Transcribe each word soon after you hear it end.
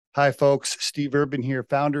Hi, folks. Steve Urban here,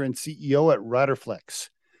 founder and CEO at Riderflex.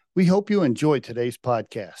 We hope you enjoy today's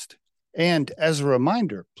podcast. And as a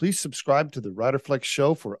reminder, please subscribe to the Riderflex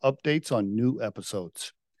show for updates on new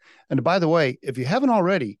episodes. And by the way, if you haven't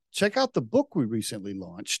already, check out the book we recently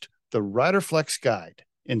launched, The Riderflex Guide,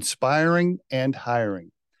 Inspiring and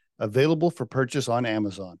Hiring, available for purchase on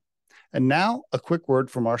Amazon. And now, a quick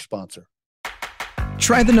word from our sponsor.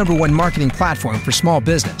 Try the #1 marketing platform for small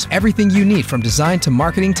business. Everything you need from design to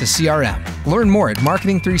marketing to CRM. Learn more at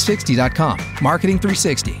marketing360.com. Marketing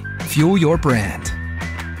 360. Fuel your brand.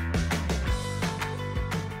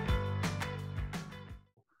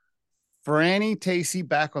 Franny Tacey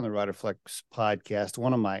back on the Riderflex podcast,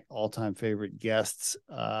 one of my all-time favorite guests.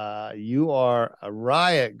 You are a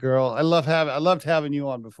riot, girl. I loved having you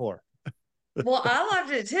on before. Well, I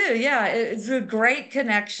loved it too. Yeah, it's a great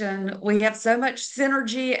connection. We have so much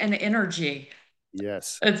synergy and energy.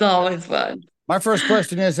 Yes. It's always fun. My first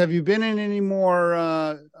question is, have you been in any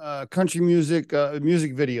more country music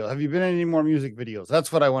video? Have you been in any more music videos?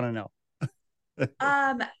 That's what I want to know.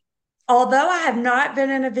 Although I have not been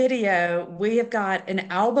in a video, we have got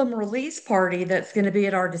an album release party that's going to be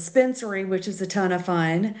at our dispensary, which is a ton of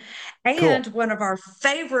fun. And Cool. one of our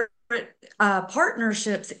favorite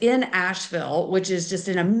partnerships in Asheville, which is just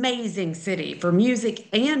an amazing city for music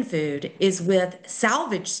and food, is with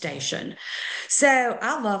Salvage Station. So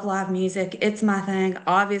I love live music. It's my thing.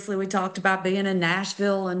 Obviously, we talked about being in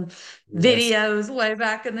Nashville and Yes. videos way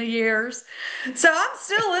back in the years. So I'm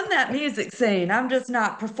still in that music scene. I'm just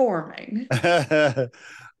not performing.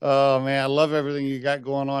 Oh man, I love everything you got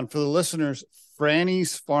going on. For the listeners,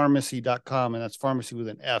 frannyspharmacy.com, and that's pharmacy with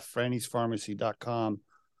an F, frannyspharmacy.com.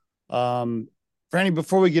 Franny,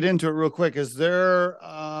 before we get into it real quick, is there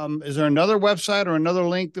another website or another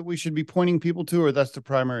link that we should be pointing people to, or that's the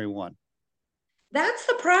primary one? That's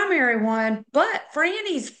the primary one, but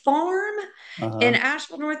Franny's Farm in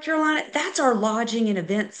Asheville, North Carolina, that's our lodging and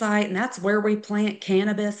event site, and that's where we plant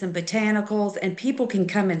cannabis and botanicals, and people can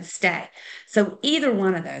come and stay. So either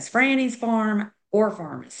one of those, Franny's Farm or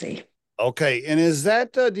Pharmacy. Okay. And is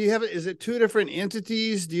that, is it two different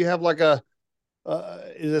entities? Do you have like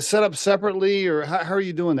is it set up separately, or how are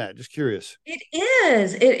you doing that? Just curious. It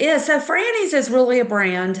is. It is. So Franny's is really a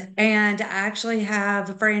brand, and I actually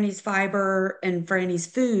have Franny's Fiber and Franny's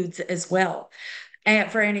Foods as well,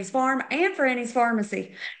 at Franny's Farm and Franny's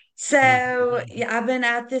Pharmacy. So yeah, I've been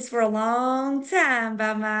at this for a long time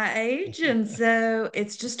by my age, and so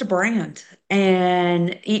it's just a brand,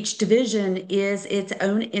 and each division is its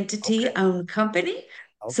own entity, Okay. own company.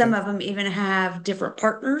 Okay. Some of them even have different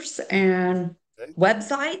partners and Okay.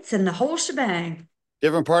 websites and the whole shebang.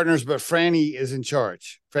 Different partners, but Franny is in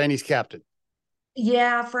charge. Franny's captain.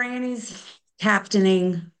 Yeah, Franny's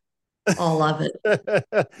captaining all of it.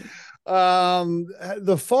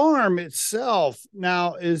 The farm itself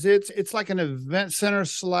now it's like an event center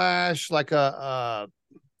slash like a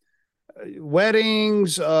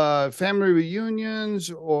weddings, family reunions,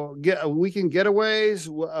 or get weekend getaways.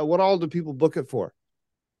 What all do people book it for?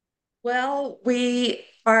 Well, we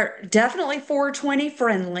are definitely 420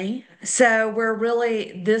 friendly. So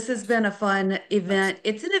this has been a fun Nice. event.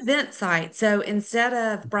 It's an event site. So instead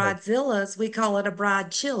of Okay. Bridezillas, we call it a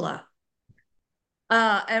Bridechilla.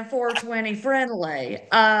 And 420 friendly.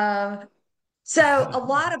 So a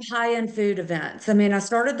lot of high-end food events. I mean, I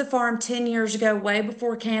started the farm 10 years ago, way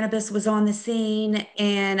before cannabis was on the scene,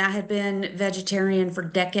 and I had been vegetarian for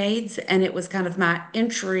decades, and it was kind of my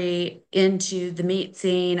entry into the meat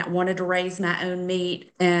scene. I wanted to raise my own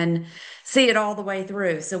meat and see it all the way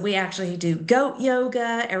through. So we actually do goat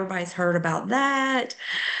yoga. Everybody's heard about that.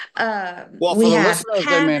 Well, We have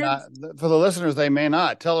cabins. For the listeners, they may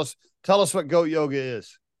not. Tell us what goat yoga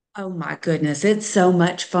is. Oh my goodness, it's so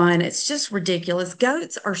much fun. It's just ridiculous.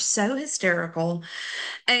 Goats are so hysterical.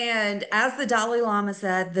 And as the Dalai Lama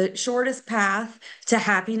said, the shortest path to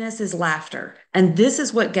happiness is laughter. And this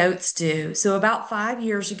is what goats do. So, about 5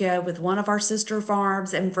 years ago, with one of our sister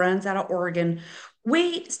farms and friends out of Oregon,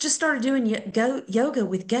 we just started doing goat yoga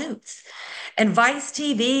with goats. And Vice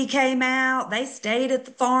TV came out. They stayed at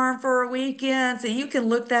the farm for a weekend. So, you can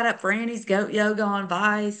look that up for Annie's Goat Yoga on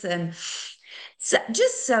Vice. And so,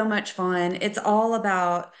 just so much fun. It's all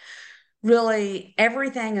about really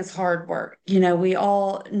everything is hard work. We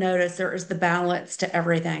all notice there is the balance to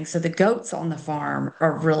everything. So the goats on the farm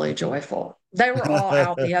are really joyful. They were all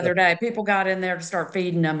out the other day. People got in there to start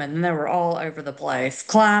feeding them, and they were all over the place,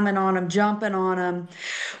 climbing on them, jumping on them.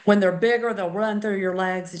 when they're bigger, they'll run through your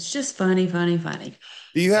legs. It's just funny, funny, funny.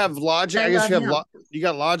 Do you have lodging? They I guess love you have him. you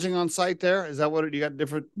got lodging on site there. Is that what you got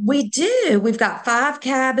different? We do. We've got 5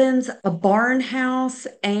 cabins, a barn house,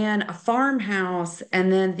 and a farmhouse,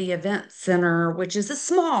 and then the event center, which is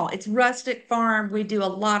it's rustic farm. We do a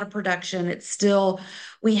lot of production.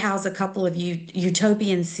 We house a couple of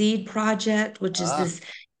Utopian Seed Project, which is Ah, this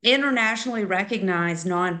internationally recognized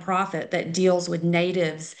nonprofit that deals with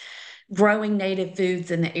natives, growing native foods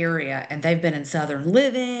in the area. And they've been in Southern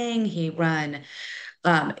Living. He run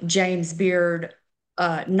James Beard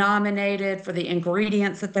nominated for the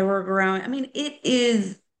ingredients that they were growing. I mean,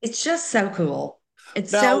 it's just so cool. It's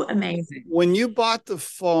so now amazing. when you bought the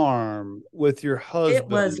farm with your It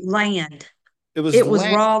husband, was land. it was It was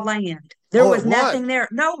land. raw land. There Oh, it was was. nothing there.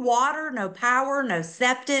 No water, no power, no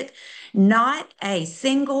septic, not a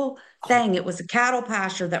single Oh, thing. It was a cattle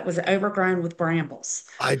pasture that was overgrown with brambles.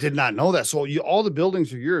 I did not know that. So all the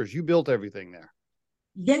buildings are yours. You built everything there.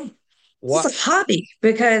 Yeah, it's What? a hobby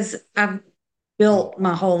because I've Oh, built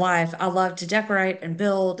my whole life. I love to decorate and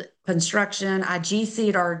build construction. I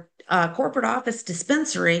GC'd our corporate office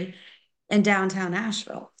dispensary in downtown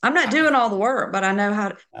Nashville. I'm not doing all the work, but I know how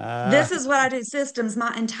to. uh, This is what I do systems.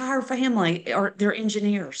 My entire family are they're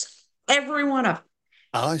engineers. Every one of them.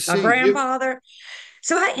 I My see. grandfather.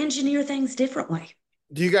 So I engineer things differently.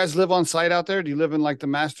 Do you guys live on site out there? Do you live in like the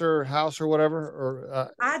master house or whatever?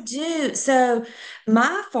 Or I do. So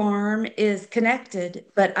my farm is connected,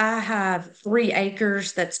 but I have 3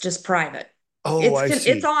 acres that's just private. oh, I It's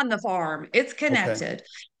see. on the farm. It's Okay. connected,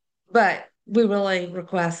 but we really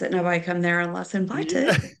request that nobody come there unless Yeah.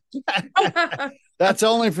 invited. That's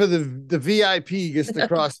only for the VIP gets to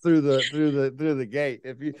cross through the gate.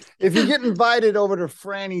 If you get invited over to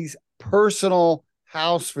Franny's personal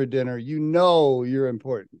house for dinner, you know you're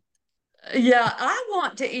important. Yeah, I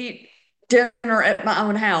want to eat dinner at my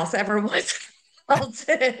own house every once in a while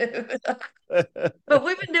too. But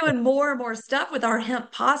we've been doing more and more stuff with our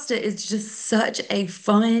hemp pasta. It's just such a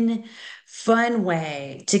fun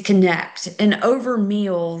way to connect. And over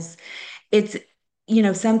meals, it's,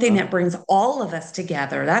 something that Oh, brings all of us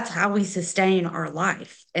together. That's how we sustain our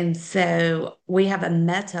life. And so we have a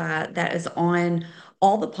meta that is on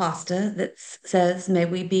all the pasta that says, may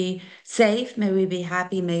we be safe, may we be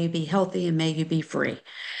happy, may you be healthy, and may you be free.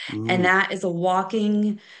 And mm. that is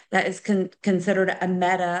that is considered a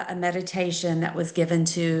meditation that was given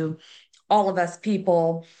to all of us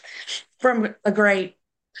people from I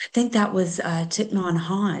think that was Thich Nhat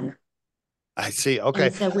Hanh. I see. And Okay.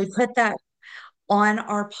 so we put that on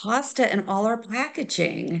our pasta and all our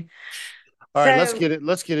packaging. All right, let's So, get it.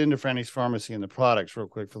 Let's get into Franny's Pharmacy and the products real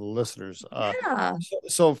quick for the listeners. yeah,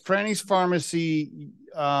 So Franny's Pharmacy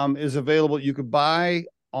is available. You could buy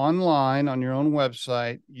online on your own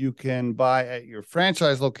website. You can buy at your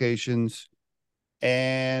franchise locations,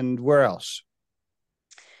 and where else?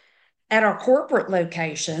 at our corporate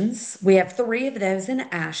locations, we have 3 of those in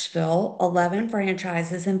Asheville, 11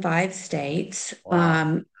 franchises in 5 states.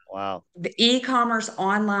 Wow, wow. The e-commerce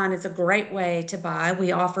online is a great way to buy.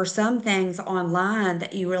 We offer some things online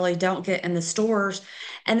that you really don't get in the stores,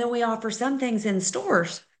 and then we offer some things in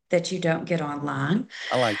stores that you don't get online.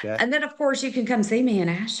 I like that. And then, of course, you can come see me in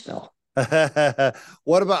Asheville.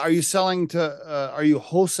 What about? Are you selling to? Are you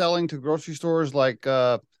wholesaling to grocery stores like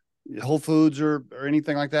Whole Foods or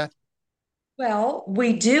anything like that? Well,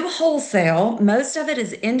 we do wholesale. Most of it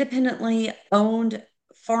is independently owned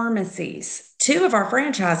pharmacies. 2 of our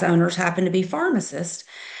franchise owners happen to be pharmacists.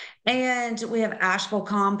 And we have Asheville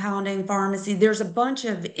Compounding Pharmacy. There's a bunch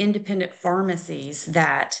of independent pharmacies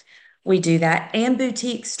that we do that, and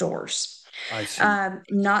boutique stores. I see.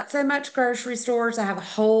 Not so much grocery stores. I have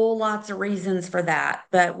whole lots of reasons for that,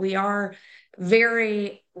 but we are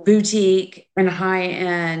very boutique and high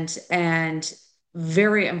end and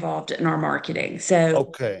very involved in our marketing. So,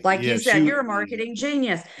 Okay. like you Yes, said, you're a marketing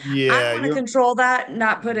genius. I Yeah, want to you're. control that,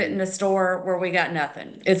 not put it in a store where we got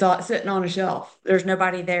nothing. It's all sitting on a shelf. There's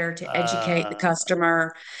nobody there to educate the Uh,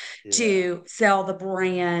 customer, yeah. to sell the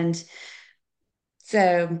brand.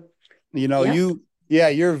 So, yep.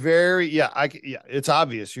 You're very, yeah, it's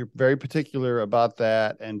obvious. You're very particular about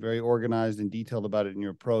that and very organized and detailed about it in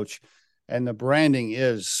your approach. And the branding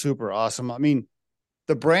is super awesome. I mean,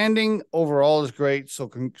 the branding overall is great. So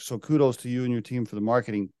kudos to you and your team for the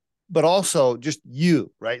marketing, but also just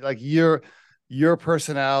you, right? Like your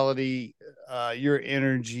personality, your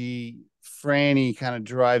energy, Franny kind of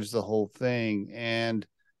drives the whole thing. And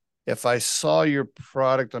if I saw your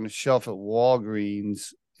product on a shelf at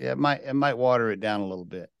Walgreens, it might water it down a little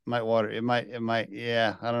bit. It might,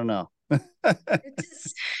 yeah, I don't know. It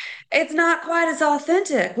just, It's not quite as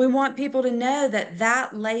authentic. We want people to know that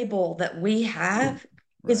that label that we have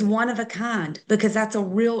is Right. one of a kind because that's a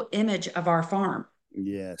real image of our farm.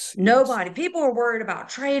 Yes. Yes. People are worried about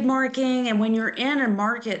trademarking. And when you're in a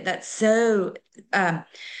market that's um,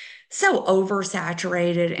 so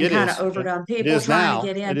oversaturated and It kind of is. Yeah. overdone, It people is trying to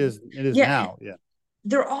now. get It in. is. It is Yeah, now. Yeah.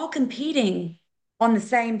 they're all competing on the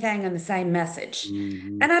same thing and the same message.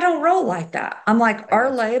 Hmm. And I don't roll like that. I'm like, I our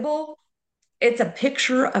got label, it's a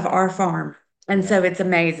picture of our farm. you. And Yeah. so it's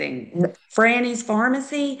amazing. Franny's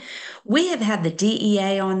Pharmacy, we have had the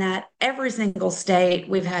DEA on that every single state.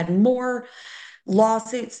 We've had more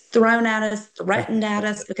lawsuits thrown at us, threatened at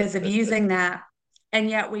us because of using that. And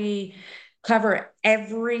yet we cover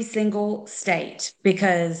every single state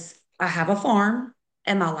because I have a farm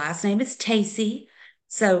and my last name is Tacey.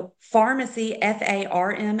 So pharmacy,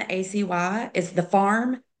 Farmacy is the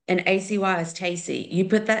farm and ACY is Tacey. You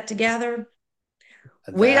put that together,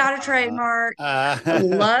 we That. got a trademark. Uh,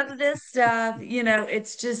 Love this stuff.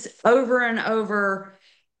 It's just over and over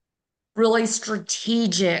really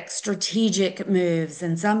strategic moves.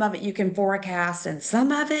 And some of it you can forecast, and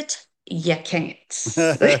some of it you can't.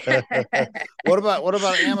 what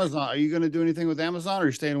about Amazon? Are you going to do anything with Amazon, or are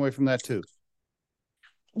you staying away from that too?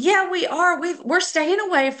 Yeah, we are. We're staying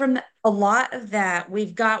away from a lot of that.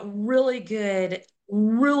 We've got really good,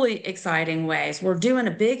 really exciting ways. We're doing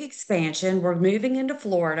a big expansion. We're moving into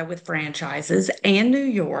Florida with franchises and New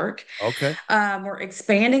York. Okay. We're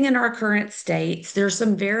expanding in our current states. There's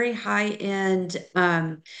some very high-end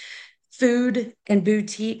food and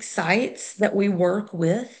boutique sites that we work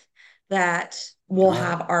with that will All right.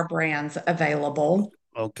 have our brands available,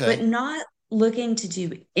 but Okay. not looking to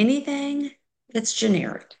do anything that's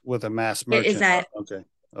generic. With a mass It is merchant. that, Okay.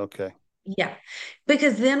 Okay. yeah,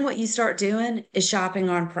 because then what you start doing is shopping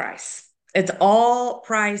on price. It's all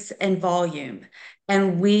price and volume.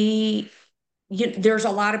 And there's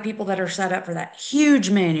a lot of people that are set up for that, huge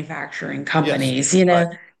manufacturing Yes. companies,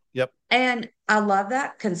 Right. Yep. and I love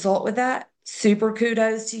that. Consult with that. Super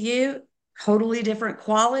kudos to you. Totally different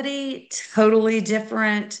quality, totally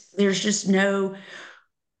different. There's just no,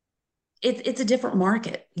 it's a different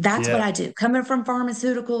market. That's what Yeah. I do. Coming from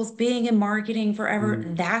pharmaceuticals, being in marketing forever,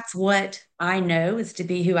 Mm. that's what I know is to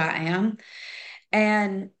be who I am.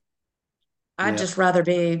 And I'd Yeah. just rather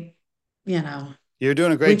be, you know, You're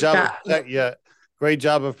doing a great we've job of got, yeah, great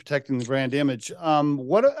job of protecting the brand image.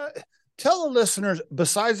 What tell the listeners,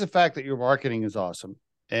 besides the fact that your marketing is awesome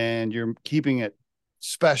and you're keeping it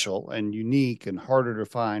special and unique and harder to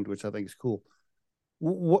find, which I think is cool.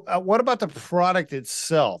 What about the product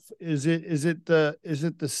itself? Is it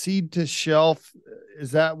the seed to shelf?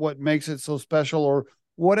 Is that what makes it so special, or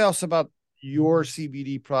what else about your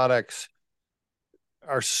CBD products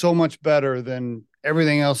are so much better than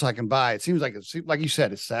everything else I can buy? It seems like you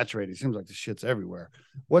said, it's saturated. It seems like the shit's everywhere.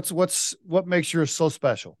 What makes yours so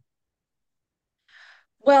special?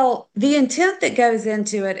 well, the intent that goes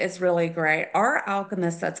into it is really great. Our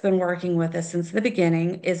alchemist that's been working with us since the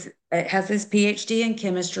beginning has his PhD in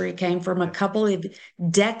chemistry, came from a Yeah. couple of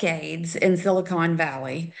decades in Silicon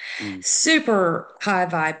Valley, Mm. super high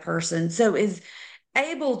vibe person. So is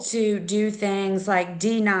able to do things like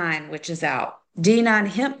D9, which is out. D9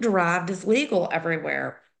 hemp derived is legal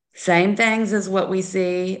everywhere. Same things as what we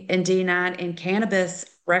see in D9 in cannabis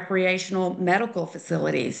recreational medical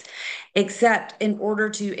facilities, except in order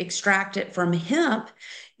to extract it from hemp,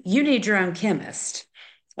 you need your own chemist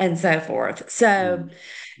and so forth. So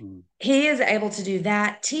Mm. Mm. he is able to do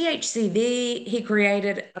that. THCV, he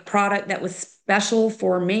created a product that was special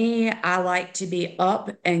for me. I like to be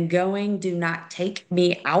up and going. Do not take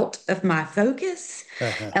me out of my focus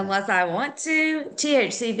unless I want to.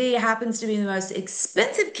 THCV happens to be the most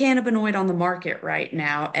expensive cannabinoid on the market right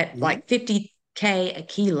now at Mhm. like 50K a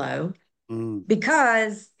kilo Mm.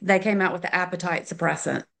 because they came out with the appetite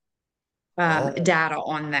suppressant Oh, data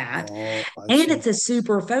on that. oh, I And see. it's a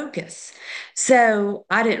super focus. So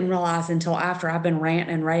I didn't realize until after I've been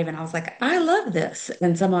ranting and raving, I was like, I love this.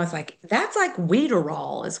 And someone was like, that's like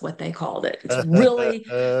Weederall, is what they called it. It's really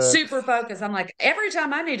super focused. I'm like, every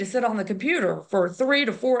time I need to sit on the computer for 3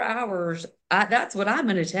 to 4 hours, that's what I'm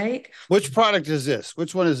going to take. Which product is this?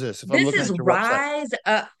 Which one is this? If I'm This looking is at your website. Rise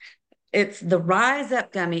Up. It's the Rise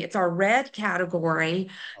Up gummy. It's our red category.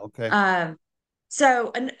 Okay. Um,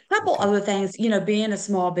 so a couple Okay. other things, being a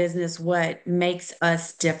small business, what makes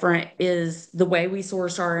us different is the way we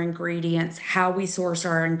source our ingredients, how we source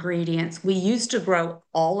our ingredients. We used to grow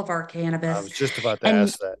all of our I cannabis was just about to and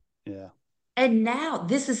ask that. Yeah. and now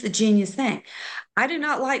this is the genius thing. I do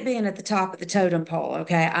not like being at the top of the totem pole,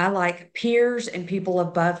 okay? I like peers and people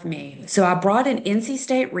above me. So I brought in NC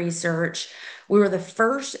State Research. We were the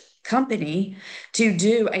first company to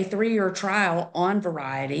do a 3-year trial on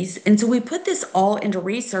varieties. And so we put this all into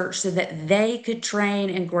research so that they could train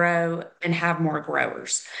and grow and have more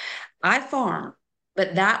growers. I farm,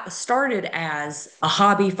 but that started as a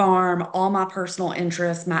hobby farm, all my personal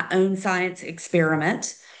interests, my own science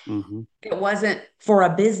experiment. Mm-hmm. It wasn't for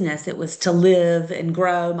a business, it was to live and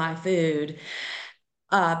grow my food.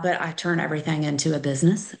 But I turn everything into a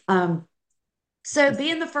business. So,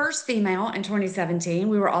 being the first female in 2017,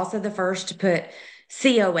 we were also the first to put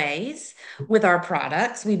COAs with our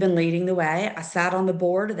products. We've been leading the way. I sat on the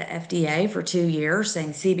board of the FDA for 2 years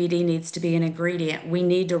saying CBD needs to be an ingredient. We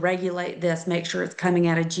need to regulate this, make sure it's coming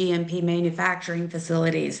out of GMP manufacturing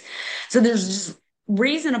facilities. So, there's just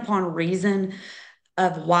reason upon reason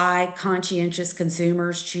of why conscientious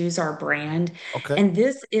consumers choose our brand. Okay. And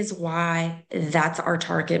this is why that's our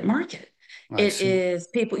target market. I It see. is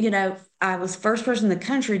people, I was first person in the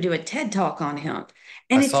country to do a TED talk on hemp.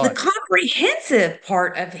 I And it's saw the it. comprehensive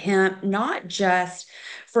part of hemp, not just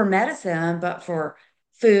for medicine, but for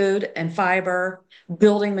food and fiber,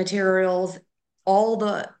 building materials, all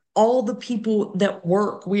the people that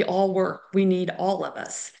work, we all work. We need all of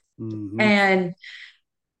us. Mm-hmm. And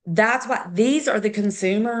that's why these are the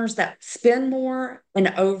consumers that spend more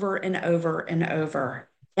and over and over and over.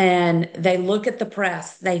 And they look at the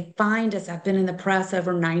press, they find us. I've been in the press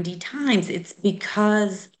over 90 times. It's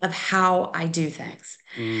because of how I do things.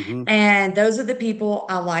 Mm-hmm. And those are the people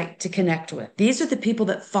I like to connect with. These are the people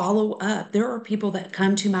that follow up. There are people that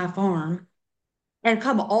come to my farm and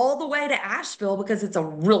come all the way to Asheville because it's a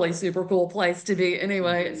really super cool place to be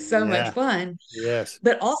anyway. It's so much Yeah. fun, Yes.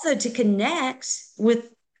 but also to connect with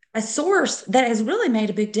a source that has really made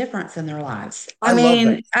a big difference in their lives. I I love that.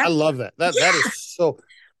 mean, I love that. That yeah, is so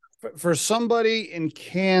for somebody in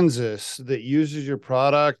Kansas that uses your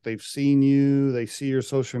product, they've seen you, they see your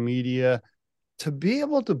social media, to be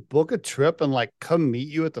able to book a trip and like come meet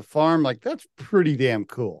you at the farm, like that's pretty damn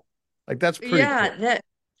cool. Like that's pretty yeah, cool. that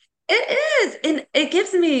it is. And it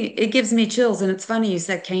gives me chills. And it's funny you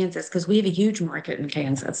said Kansas because we have a huge market in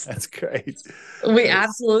Kansas. That's great. We That's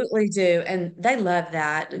absolutely do. And they love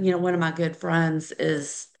that. One of my good friends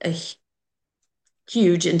is a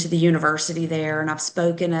huge into the university there, and I've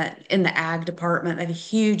spoken in the ag department. I have a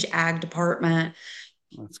huge ag department.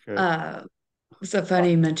 that's good. Uh, so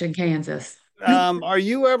funny you mentioned Kansas. Are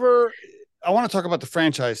you ever? I want to talk about the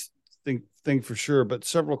franchise thing for sure, but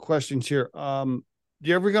several questions here.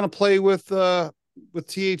 You ever going to play with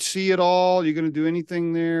THC at all? You going to do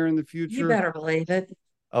anything there in the You future? better believe it.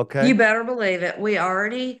 You Okay. better believe it. We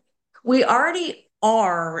already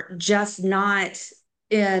are, just not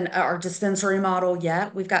in our dispensary model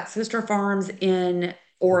yet. We've got sister farms in Okay.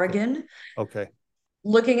 Oregon Okay.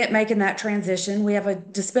 looking at making that transition. We have a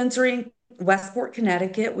dispensary in Westport,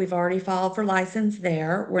 Connecticut. We've already filed for license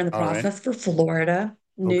there. We're in the All right. process for Florida,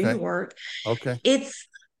 New Okay. York. Okay. It's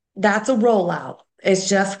that's a rollout. It's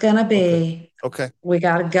just gonna Okay. be, Okay. we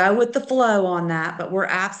got to go with the flow on that, but we're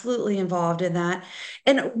absolutely involved in that.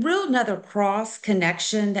 And a real another cross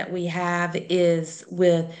connection that we have is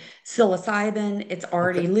with psilocybin. It's Okay.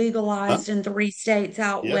 already Huh? legalized in 3 states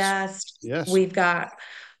out Yes. west. Yes. We've got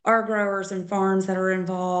our growers and farms that are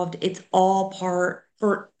involved. It's all part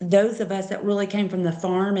for those of us that really came from the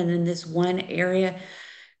farm and in this one area,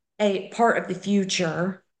 a part of the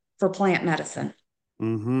future for plant medicine.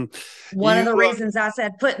 Mm-hmm. One of You the reasons I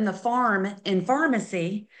said putting the farm in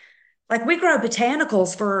pharmacy, like we grow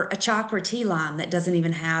botanicals for a chakra tea lime that doesn't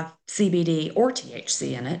even have CBD or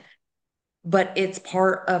THC in it, but it's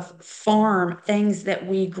part of farm things that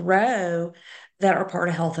we grow that are part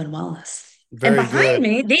of health and wellness. And very behind good.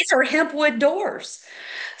 me, these are hempwood doors.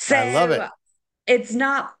 I love it. So it's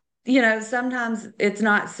not, sometimes it's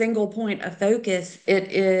not single point of focus.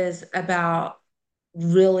 It is about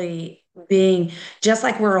really being just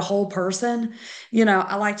like we're a whole person.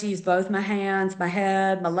 I like to use both my hands, my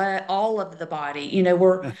head, my leg, all of the body.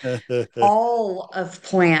 We're all of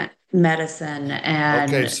plant medicine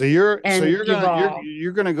Okay, and so you're evolve.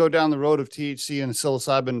 you're gonna go down the road of THC and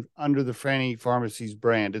psilocybin under the Franny Pharmacies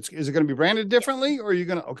brand. Is it gonna be branded differently, or are you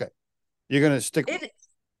gonna you're gonna stick? It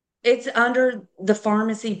it's under the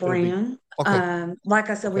pharmacy It'll be brand. okay. Like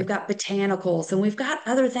I said, Okay. we've got botanicals and we've got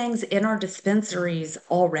other things in our dispensaries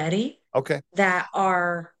already Okay. that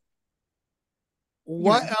are,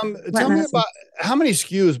 What? plant Tell me medicine. about how many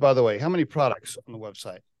SKUs, by the way. How many products on the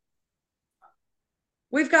website?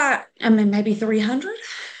 We've got, I mean, maybe 300.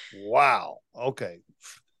 Wow. Okay.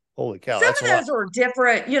 Holy cow, Some that's a of lot. those are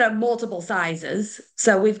different, multiple sizes.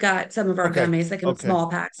 So we've got some of our Okay. gummies that come in Okay. small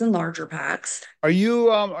packs and larger packs. Are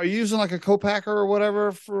you using like a co-packer or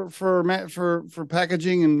whatever for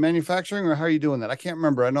packaging and manufacturing, or how are you doing that? I can't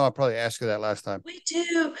remember. I know I probably asked you that last time. We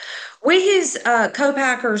do. We use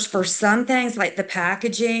co-packers for some things like the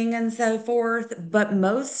packaging and so forth, but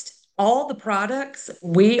all the products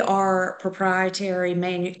we are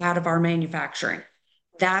proprietary out of our manufacturing.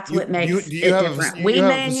 That's You what do you makes do you it have a different. you We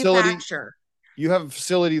have a facility? manufacture. You have a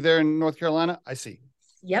facility there in North Carolina? I see.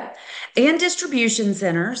 Yep. And distribution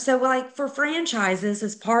center. So, like for franchises,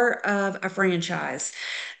 as part of a franchise,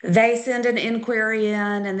 they send an inquiry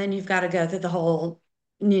in, and then you've got to go through the whole,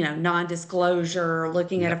 non-disclosure,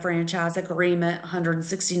 looking at a Yep. franchise agreement,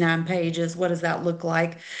 169 pages. What does that look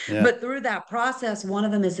like? Yeah. But through that process, one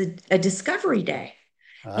of them is a discovery day.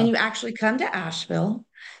 And Uh-huh. you actually come to Asheville.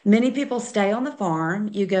 Many people stay on the farm.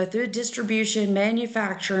 You go through distribution,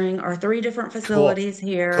 manufacturing, our three different Cool. facilities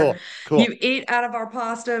here. Cool. Cool. You eat out of our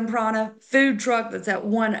pasta and prana food truck that's at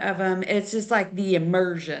one of them. It's just like the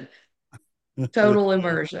immersion, total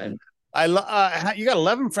immersion. You got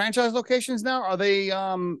 11 franchise locations now.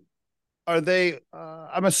 I'm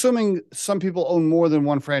assuming some people own more than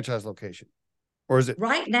one franchise location, or is it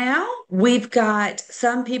Right now, we've got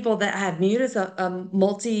some people that have mute as a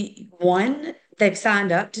multi one. They've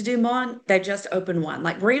signed up to do one. They just opened one.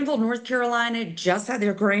 Like Greenville, North Carolina, just had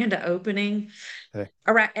their grand opening okay?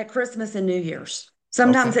 around at Christmas and New Year's.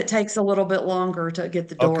 Okay. Sometimes it takes a little bit longer to get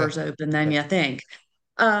the Okay. doors open than Okay. you think.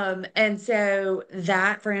 And so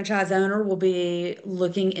that franchise owner will be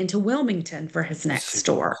looking into Wilmington for his I next see.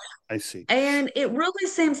 store. I see. And it really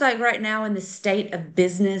seems like right now, in the state of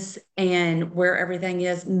business and where everything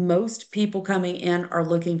is, most people coming in are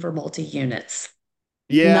looking for multi units,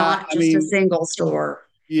 Yeah. not I just a mean, single store.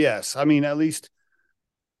 yes. I mean, at least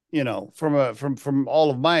from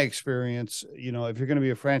all of my experience, if you're going to be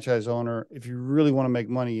a franchise owner, if you really want to make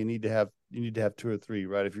money, you need to have two or three,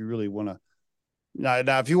 right? If you really want to.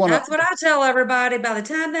 Now, if you want That's what I tell everybody. By the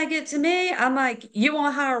time they get to me, I'm like, you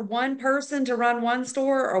want to hire one person to run one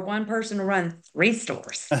store or one person to run three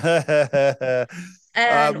stores? to,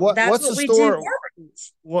 And that's what's what the we do. store?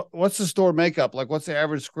 What's the store makeup? Like, what's the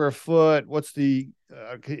average square foot? What's the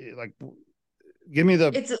like? Give me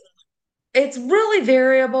the It's It's really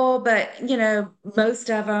variable, but most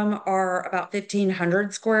of them are about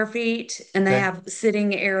 1,500 square feet, and they okay. have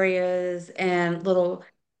sitting areas and little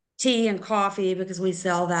tea and coffee because we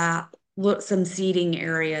sell that. Look, some seating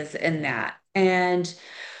areas in that. And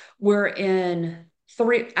we're in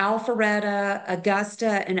three Alpharetta,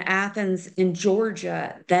 Augusta, and Athens in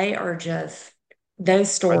Georgia. Those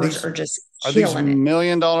Are stores these are just are these killing it.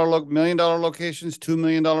 million dollar locations? $2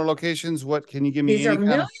 million locations? What can you give me These are any kind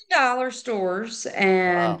million of? dollar stores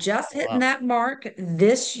and Wow! just hitting Wow! that mark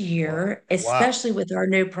this Wow! year, Wow! especially with our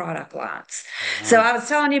new product lines. So Wow! I was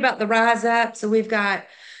telling you about the Rise Up. So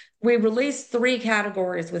we released three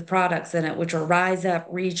categories with products in it, which are Rise Up,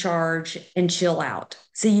 Recharge, and Chill Out.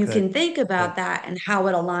 So you Okay. can think Okay. about that and how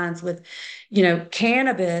it aligns with,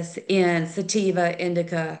 cannabis in sativa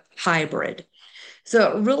indica hybrid.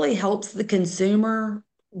 So it really helps the consumer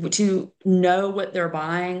to know what they're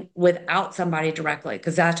buying without somebody directly.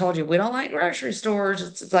 Because I told you, we don't like grocery stores.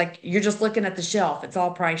 It's like you're just looking at the shelf, it's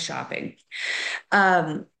all price shopping.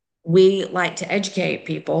 Um, we like to educate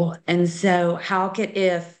people. And so,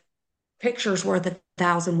 if pictures worth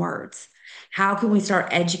 1,000 words, how can we start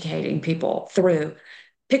educating people through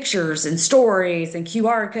pictures and stories and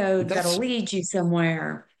QR codes that'll That's lead you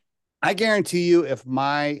somewhere? I guarantee you, if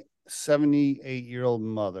my 78-year-old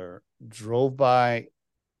mother drove by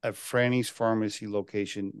a Franny's Pharmacy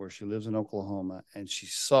location where she lives in Oklahoma and she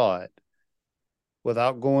saw it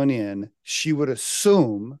without going in, she would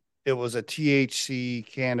assume it was a THC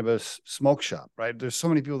cannabis smoke shop, right? There's so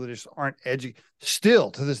many people that just aren't educated.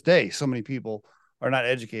 Still to this day, so many people are not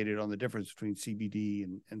educated on the difference between CBD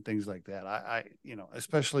and things like that.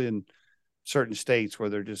 Especially in certain states where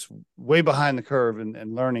they're just way behind the curve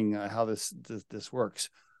and learning how this works.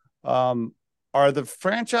 Are the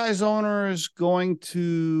franchise owners going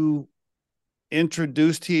to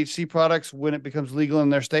introduce THC products when it becomes legal in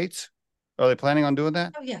their states? Are they planning on doing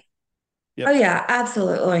that? Oh, yeah. Oh Yep. yeah,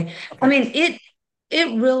 absolutely. I Okay. mean,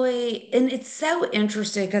 it really, and it's so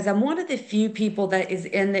interesting because I'm one of the few people that is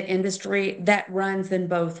in the industry that runs in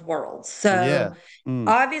both worlds. Yeah. So Mm.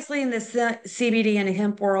 obviously in the CBD and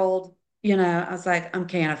hemp world, I was like, I'm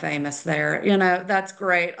kind of famous there. That's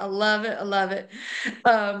great. I love it. I love it.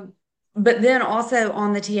 Um, but then also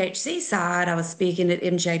on the THC side, I was speaking at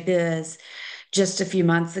MJ Biz just a few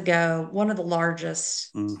months ago, one of the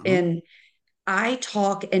largest Hmm. in I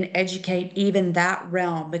talk and educate even that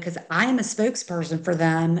realm because I am a spokesperson for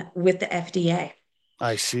them with the FDA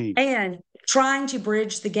I see. and trying to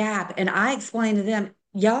bridge the gap. And I explain to them,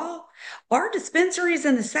 y'all, our dispensaries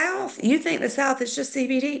in the South, you think the South is just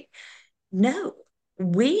CBD? No,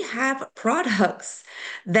 we have products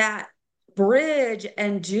that bridge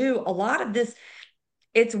and do a lot of this.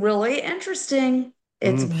 It's really interesting.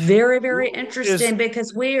 It's Mhm. very, very Is interesting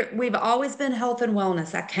because we've always been health and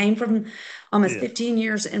wellness. I came from almost yeah. 15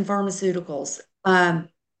 years in pharmaceuticals.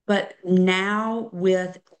 But now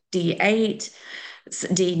with D8,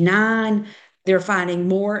 D9, they're finding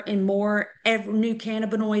more and more new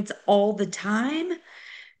cannabinoids all the time.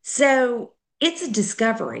 So it's a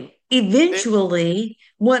discovery. It, Eventually,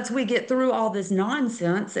 once we get through all this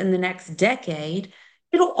nonsense in the next decade,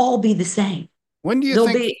 it'll all be the same. when do you There'll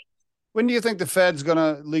think be, when do you think the Fed's going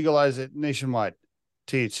to legalize it nationwide?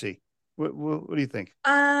 THC. What do you think?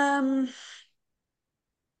 um,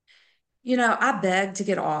 I beg to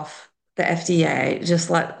get off the FDA, just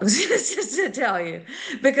to tell you,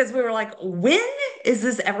 because we were like, when is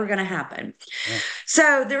this ever going to happen? Yeah.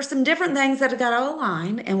 So there's some different things that have got to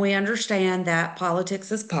align, and we understand that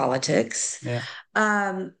politics is politics. Yeah.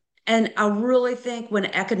 Um, and I really think when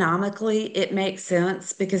economically it makes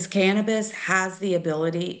sense because cannabis has the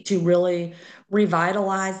ability to really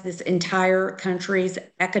revitalize this entire country's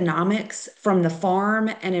economics from the farm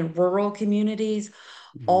and in rural communities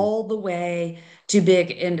Mhm. all the way to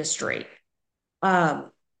big industry.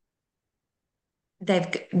 Um,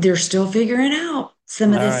 they're still figuring out some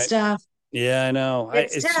All of this right. stuff. Yeah, I know.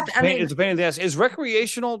 It's tough. I mean, It's a pain in the ass. Is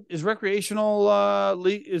recreational is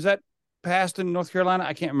that passed in North Carolina?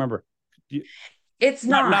 I can't remember. You, it's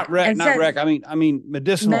not not. rec, And not so rec. I mean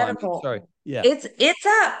medicinal. medical, Sorry. Yeah.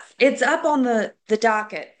 it's up on the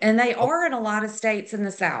docket, and they Oh, are in a lot of states in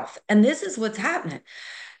the South. And this is what's happening.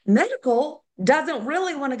 Medical doesn't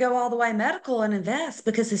really want to go all the way medical and invest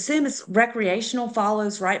because as soon as recreational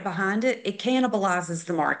follows right behind it, it cannibalizes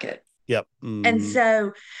the market. yep. And Mm,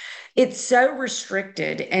 so it's so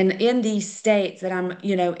restricted. And in these states that I'm,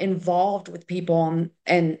 involved with people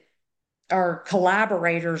and our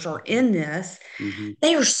collaborators are in this, hmm.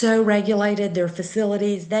 they are so regulated, their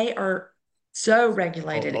facilities, they are so Oh,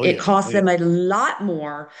 regulated. oh It yeah. Oh costs yeah. them a lot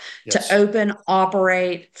more to Yes. open,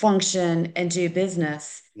 operate, function, and do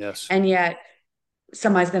business. Yes. And yet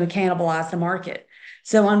somebody's going to cannibalize the market.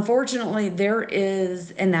 So unfortunately, there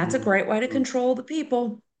is, and that's a Mhm. great way to control the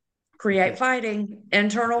people, create Okay. fighting,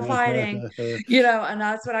 internal fighting, and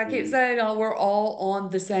that's what I keep saying. Oh, we're all on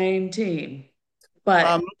the same team. But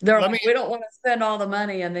um, they're let like, me. we don't want to spend all the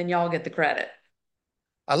money and then y'all get the credit.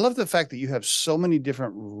 I love the fact that you have so many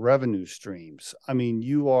different revenue streams. I mean,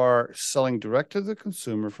 you are selling direct to the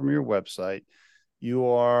consumer from your website. You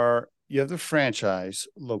have the franchise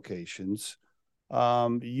locations.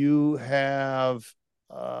 You have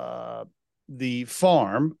uh, the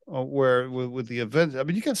farm where with the event. I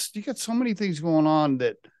mean, you got so many things going on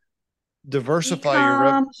that diversify your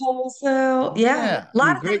revenue. E-com, wholesale. Yeah. Yeah, A I lot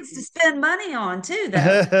mean, of great. things to spend money on too, though.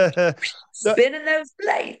 the Spinning those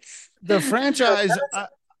plates. the franchise.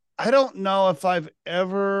 I don't know if I've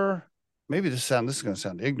ever. Maybe this is going to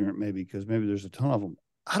sound ignorant, maybe because maybe there's a ton of them.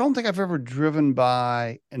 I don't think I've ever driven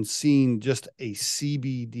by and seen just a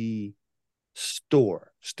CBD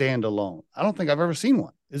store standalone. I don't think I've ever seen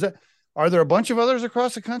one. Are there a bunch of others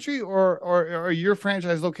across the country or are your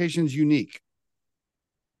franchise locations unique?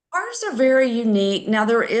 Ours are very unique. Now,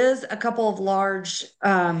 there is a couple of large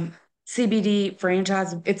CBD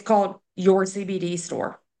franchise. It's called Your CBD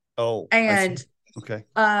Store. Oh, I see. And Okay.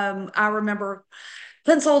 I remember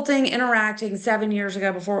consulting, interacting 7 years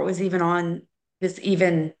ago before it was even on this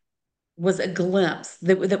even was a glimpse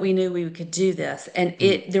that we knew we could do this. And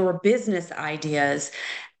Hmm. there were business ideas.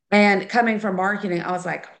 And coming from marketing, I was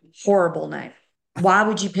like, horrible name. Why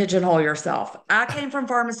would you pigeonhole yourself? I came from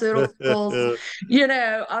pharmaceuticals.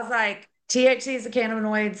 I was like, THC is a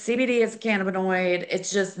cannabinoid, CBD is a cannabinoid.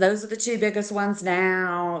 It's just those are the two biggest ones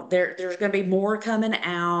now. There's going to be more coming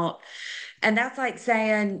out. And that's like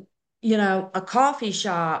saying, a coffee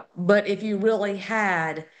shop, but if you really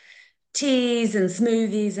had teas and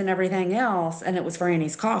smoothies and everything else, and it was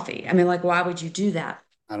Franny's coffee. I mean, like, why would you do that?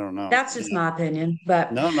 I don't know. That's just Yeah. my opinion.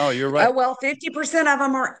 But No, you're oh right. well, 50% of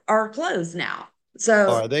them are closed now. Oh, So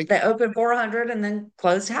are they? they opened 400 and then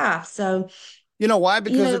closed half. So, You know why? you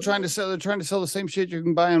Because know, they're trying to sell the same shit you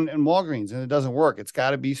can buy in Walgreens, and it doesn't work. It's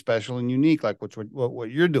got to be special and unique, like what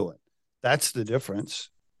you're doing. That's the difference,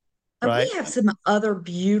 we right? have some other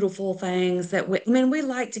beautiful things we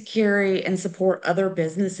like to carry and support other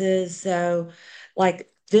businesses. So, like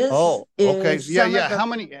this Oh, okay. is Yeah, some yeah. of How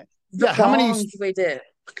many? the Yeah, how many? bongs we do.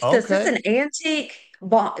 This is Okay. an antique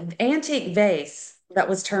vase that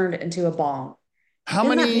was turned into a bong. How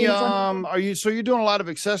Isn't that many beautiful? are you? So you're doing a lot of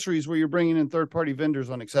accessories where you're bringing in third party vendors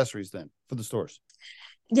on accessories then for the stores.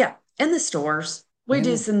 Yeah, in the stores, we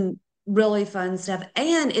do Yeah. some really fun stuff.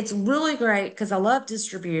 And it's really great because I love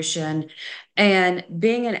distribution and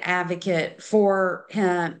being an advocate for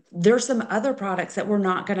him. There's some other products that we're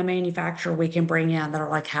not going to manufacture we can bring in that are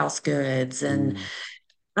like house goods and Mm.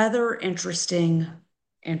 other interesting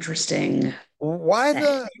things.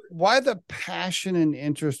 Why the passion and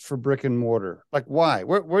interest for brick and mortar? Like why?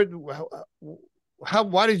 Where how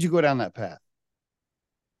why did you go down that path?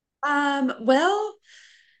 Well,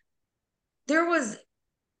 there was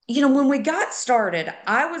when we got started,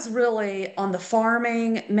 I was really on the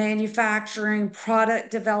farming, manufacturing,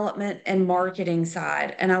 product development, and marketing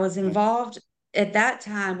side. And I was Okay. involved at that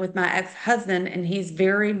time with my ex-husband, and he's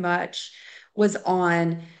very much was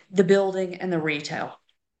on the building and the retail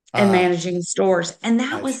and Ah, managing stores. And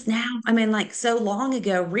that I see. was now, I mean, like so long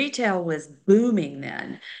ago, retail was booming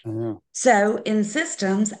then. I know. So in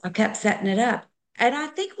systems, I kept setting it up. And I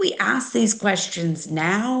think we ask these questions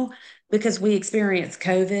now because we experienced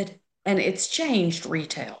COVID and it's changed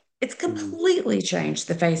retail. It's Mm, completely changed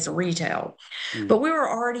the face of retail. mm. But we were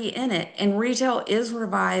already in it, and retail is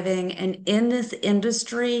reviving. And in this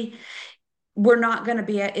industry, we're not going to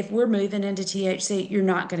be, if we're moving into THC, you're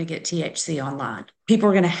not going to get THC online. People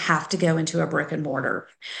are going to have to go into a brick and mortar.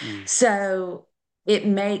 Mm. So it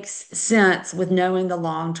makes sense with knowing the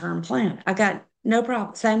long-term plan. I got no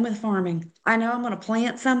problem. Same with farming. I know I'm going to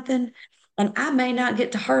plant something and I may not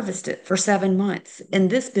get to harvest it for 7 months. In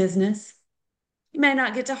this business, you may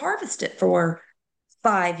not get to harvest it for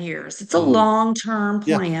 5 years. It's a Mm. long-term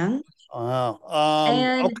Yeah. plan. Wow.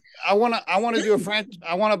 And Okay. I want to do a franchise.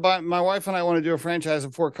 I want to buy, my wife and I want to do a franchise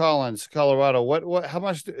in Fort Collins, Colorado. How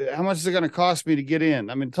much is it going to cost me to get in?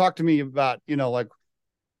 I mean, talk to me about, like,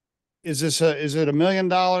 is it $1 million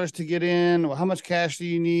to get in? How much cash do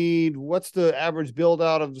you need? What's the average build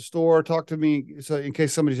out of the store? Talk to me so in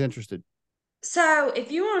case somebody's interested. so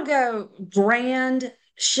if you want to go grand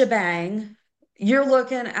shebang, you're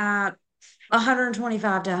looking at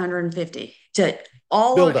 125 to 150 to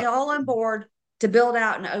Build up. all on board to build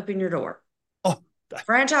out and open your door. Oh,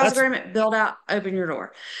 Franchise that's agreement, build out, open your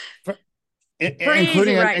door. for, Pretty easy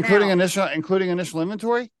including right now. including initial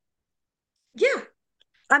inventory. Yeah.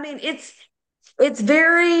 I mean, it's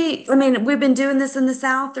very, I mean, we've been doing this in the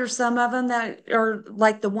South. There's some of them that are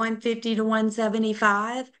like the 150 to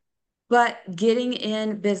 175. But getting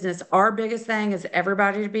in business, our biggest thing is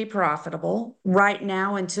everybody to be profitable. Right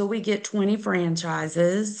now, until we get 20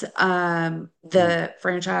 franchises, Mm, the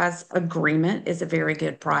franchise agreement is a very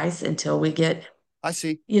good price until we get, I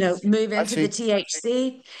see. move I into the see.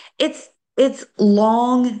 THC. It's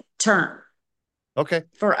long term Okay.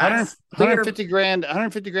 for 100, us. We are, grand,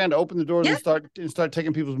 150 grand to open the doors yeah, and start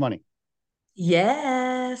taking people's money.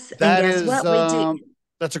 yes. And That guess is what? We do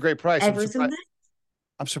that's a great price. I'm every single surprised. day.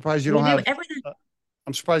 I'm surprised you We don't do have everything. uh,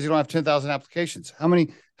 I'm surprised you don't have 10,000 applications. How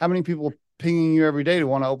many people are pinging you every day to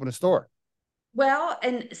want to open a store? Well,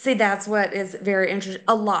 and see, that's what is very interesting.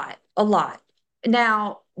 A lot.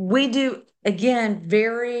 Now, we do, again,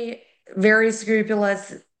 very, very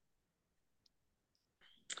scrupulous.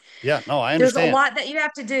 Yeah, no, I There's a understand. lot that you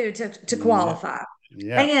have to do to Yeah. qualify.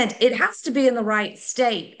 Yeah. And it has to be in the right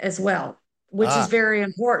state as well, which is Ah. very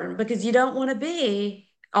important because you don't want to be,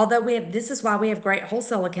 although this is why we have great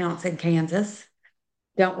wholesale accounts in Kansas.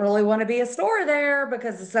 Don't really want to be a store there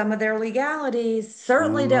because of some of their legalities.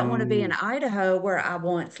 Certainly don't want to be in um, Idaho where I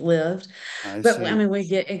once lived. I But I see. mean, we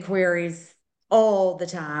get inquiries all the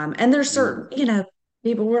time. And there's Mm, certain,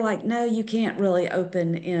 people were like, no, you can't really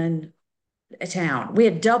open in a town. We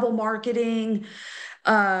had double marketing,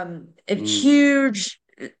 a mm. huge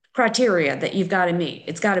criteria that you've got to meet.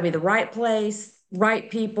 It's got to be the right place, right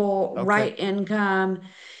people, Okay. right income.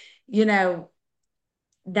 You know,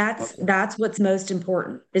 Okay. that's what's most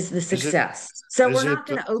important is the Is it success. So we're is it not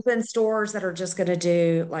going to open stores that are just going to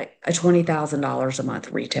do like a $20,000 a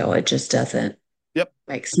month retail. It just doesn't Yep.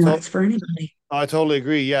 make So sense for anybody. I totally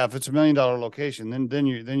agree. Yeah, if it's $1 million location, then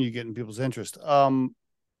you're getting people's interest.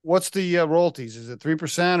 What's the royalties? Is it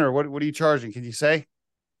 3% or what are you charging? Can you say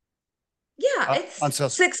Yeah, on it's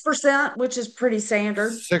sales? 6%, which is pretty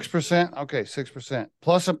standard. 6%. Okay, 6%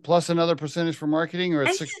 plus another percentage for marketing, or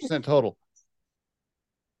it's And 6% total.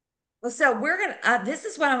 so we're going to, this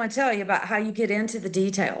is what I'm going to tell you about how you get into the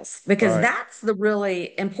details, All because right. that's the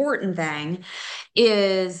really important thing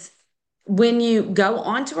is when you go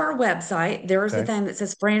onto our website, there is a Okay. thing that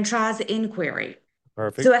says franchise inquiry.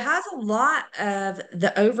 Perfect. So it has a lot of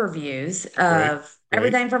the overviews Great. of Great.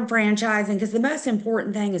 everything from franchising, because the most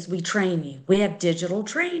important thing is we train you. We have digital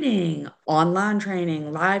training, online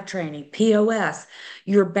training, live training, POS,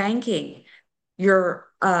 your banking, your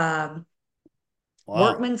Wow.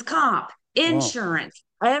 workman's comp, Wow. insurance,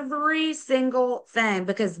 every single thing,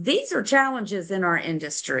 because these are challenges in our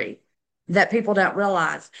industry that people don't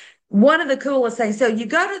realize. One of the coolest things, so you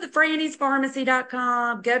go to the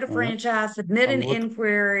frannyspharmacy.com, go to Uh-huh. franchise, submit I'm an look.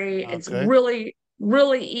 inquiry. It's Okay. really,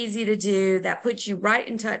 really easy to do. That puts you right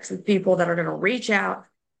in touch with people that are going to reach out,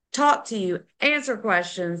 talk to you, answer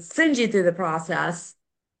questions, send you through the process.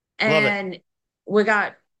 Love it. And we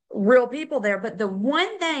got real people there. But the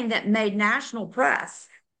one thing that made national press,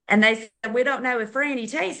 and they said, we don't know if Franny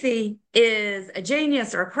Tacey is a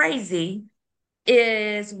genius or crazy,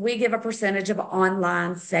 is we give a percentage of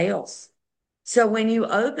online sales. So when you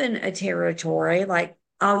open a territory, like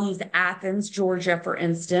I'll use Athens, Georgia, for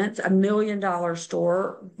instance, $1 million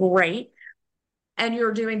store, great. And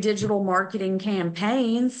you're doing digital marketing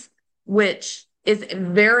campaigns, which is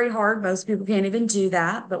very hard. Most people can't even do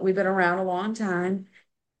that, but we've been around a long time.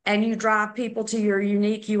 And you drive people to your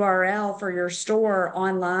unique URL for your store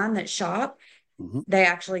online that shop, Mhm. they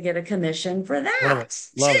actually get a commission for Love that it.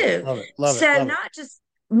 Love it. too. Love it. Love it. So Love it. not just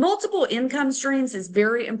multiple income streams is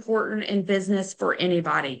very important in business for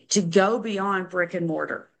anybody to go beyond brick and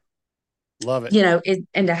mortar, Love it.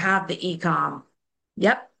 and to have the e-com.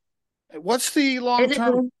 Yep. What's the long Isn't it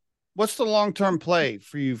term? cool? What's the long term play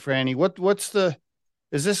for you, Franny? What's the?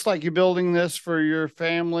 Is this like you're building this for your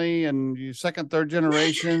family and your second, third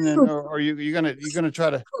generation, and or are you gonna try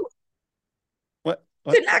to what?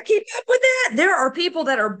 Could not keep up with that. There are people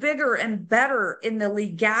that are bigger and better in the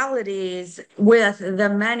legalities with the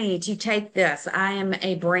money to take this. I am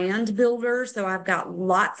a brand builder, so I've got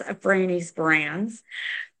lots of Franny's brands.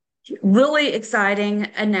 Really exciting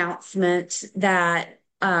announcement that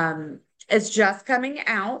is just coming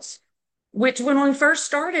out, which when we first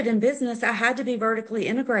started in business, I had to be vertically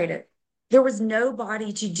integrated. There was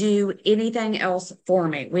nobody to do anything else for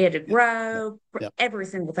me. We had to Yeah, yeah, grow yeah, every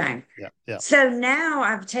single thing. yeah, yeah. So now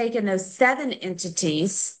I've taken those 7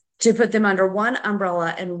 entities to put them under one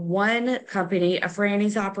umbrella and one company, a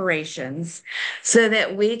Franny's Operations, so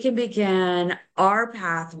that we can begin our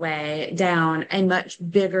pathway down a much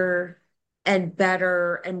bigger and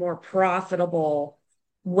better and more profitable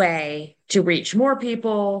way to reach more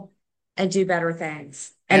people and do better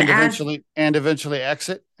things. And And as eventually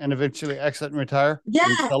exit and retire and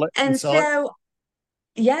yeah, sell it and and sell it. so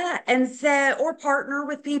yeah, and so or partner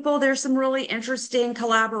with people. There's some really interesting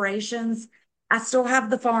collaborations. I still have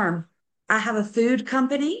the farm. I have a food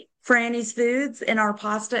company, Franny's Foods, in our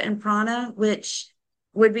pasta and prana, which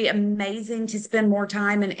would be amazing to spend more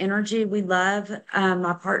time and energy. We love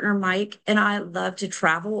my partner Mike and I love to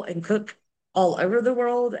travel and cook all over the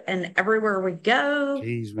world and everywhere we go.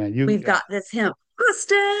 Jeez, man, you We've got this hemp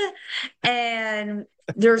pasta, and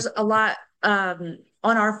there's a lot on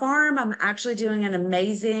our farm. I'm actually doing an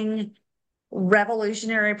amazing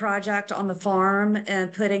revolutionary project on the farm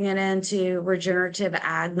and putting it into regenerative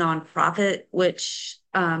ag nonprofit, which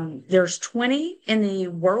there's 20 in the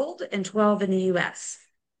world and 12 in the US.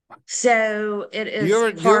 So it do you is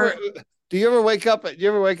ever do you ever part. do you ever wake up? Do you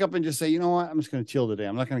ever wake up and just say, you know what? I'm just going to chill today.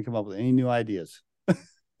 I'm not going to come up with any new ideas.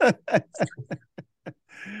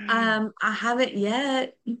 I haven't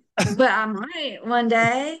yet, but I might one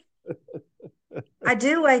day. I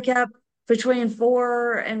do wake up between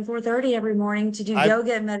 4 and 4:30 every morning to do I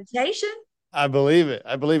yoga and meditation. I believe it.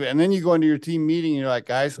 I believe it. And then you go into your team meeting and you're like,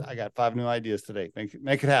 guys, I got 5 new ideas today.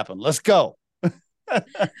 Make it happen. Let's go.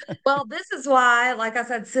 Well, this is why, like I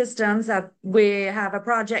said, systems, we have a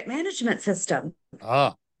project management system.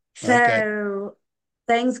 Ah, okay. So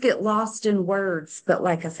things get lost in words, but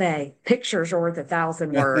like I say, pictures are worth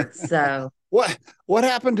 1,000 words. So What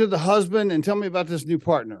happened to the husband? And tell me about this new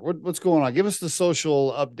partner. What's going on? Give us the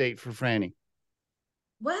social update for Franny.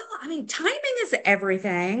 well, I mean, timing is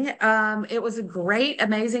everything. It was a great,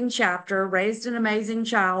 amazing chapter, raised an amazing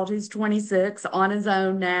child who's 26 on his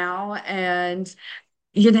own now. And,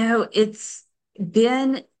 it's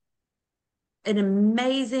been an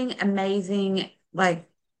amazing, amazing, like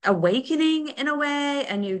awakening in a way,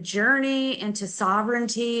 a new journey into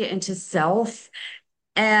sovereignty, into self.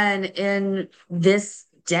 And in this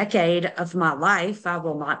decade of my life, I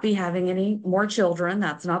will not be having any more children.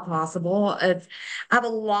 That's not possible. I have a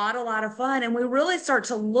lot of fun. And we really start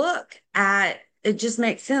to look at it, just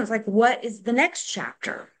makes sense. Like, what is the next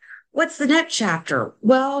chapter? What's the next chapter?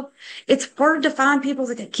 Well, it's hard to find people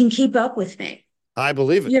that can keep up with me. I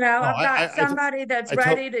believe it. No, I've got somebody that's I told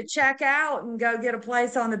ready to check out and go get a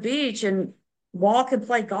place on the beach. And walk and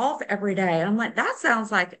play golf every day. And I'm like, that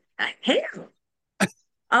sounds like hell.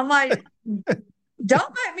 I'm like,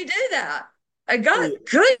 don't make me do that. God,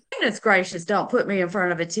 goodness gracious, don't put me in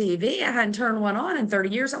front of a TV. I hadn't turned one on in 30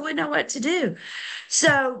 years. I wouldn't know what to do.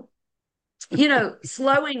 So,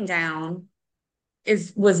 slowing down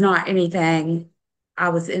was not anything I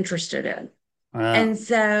was interested in. Wow. And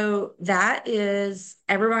so that is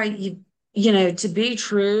everybody, to be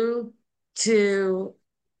true to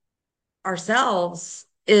ourselves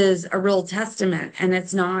is a real testament. And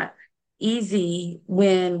it's not easy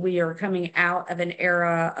when we are coming out of an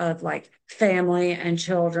era of like family and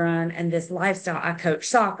children and this lifestyle. I coached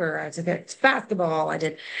soccer, I took basketball,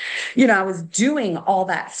 I was doing all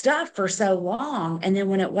that stuff for so long. And then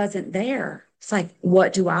when it wasn't there, it's like,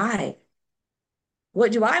 what do I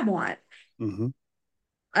want? Mm-hmm.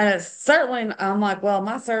 Certainly, I'm like, well,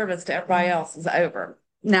 my service to everybody else is over.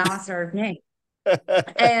 Now I serve me.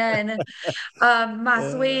 And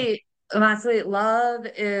my sweet love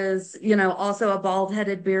is, also a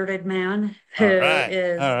bald-headed, bearded man who All right.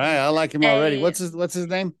 is All right. I like him already. a What's his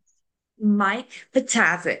name? Mike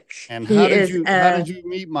Patazik. And He how did you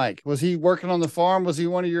meet Mike? Was he working on the farm? Was he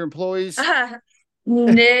one of your employees?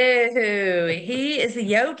 No, he is a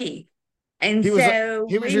yogi. And He was so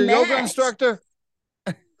he was we your yoga met. instructor?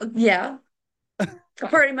 Yeah,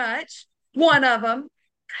 pretty much. One of them.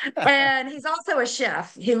 And he's also a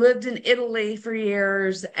chef. He lived in Italy for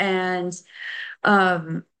years and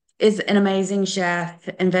is an amazing chef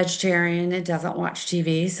and vegetarian and doesn't watch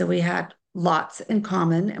TV. So we had lots in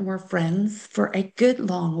common and we're friends for a good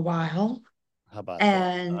long while. How about that?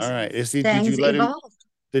 And All right. things evolved.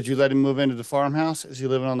 Did you let him move into the farmhouse? Is he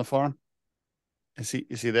living on the farm? Is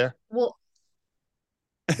he there? Well,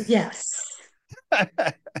 yes.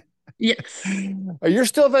 Yes. Are you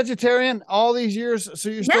still vegetarian all these years? So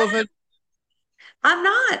you're still I'm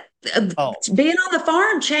not. Oh. Being on the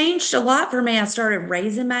farm changed a lot for me. I started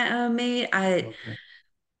raising my own meat. Okay.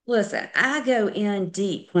 Listen, I go in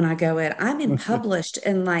deep when I go in. I'm in published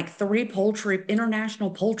in like 3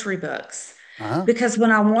 international poultry books. Uh-huh. Because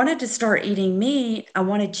when I wanted to start eating meat, I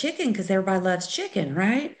wanted chicken because everybody loves chicken,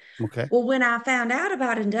 right? Okay. Well, when I found out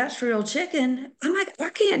about industrial chicken, I'm like, I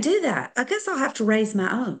can't do that. I guess I'll have to raise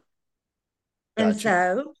my own. And Gotcha.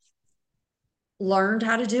 so learned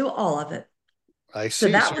how to do all of it. I So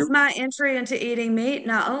see. that was my entry into eating meat.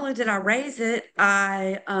 Not only did I raise it,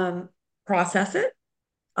 I process it,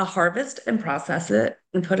 I harvest and process it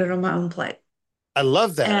and put it on my own plate. I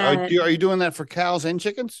love that. And Are you doing that for cows and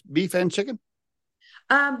chickens? Beef and chicken?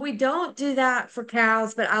 we don't do that for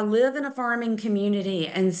cows, but I live in a farming community.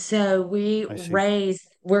 And so I see.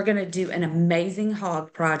 we're going to do an amazing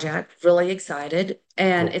hog project. Really excited.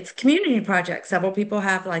 And Cool. it's a community project. Several people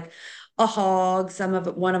have like a hog.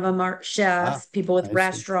 One of them are chefs, people with I see.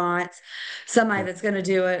 restaurants, somebody Cool. that's going to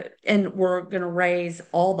do it. And we're going to raise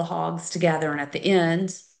all the hogs together. And at the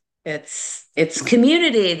end, it's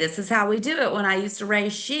community. This is how we do it. When I used to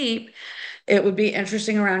raise sheep, it would be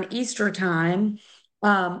interesting around Easter time.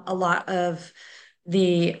 A lot of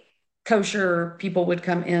the kosher people would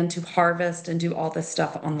come in to harvest and do all this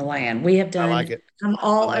stuff on the land. We have I like done it. I'm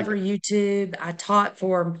all I like over it. YouTube. I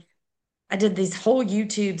did these whole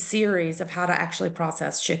YouTube series of how to actually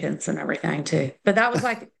process chickens and everything too. But that was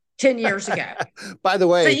like 10 years ago. By the So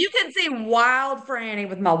way, you can see wild Franny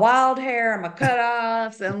with my wild hair and my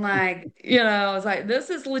cutoffs and it's like this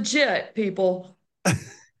is legit, people. But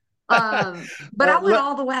I went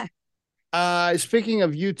all the way. Speaking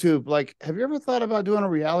of YouTube, like, have you ever thought about doing a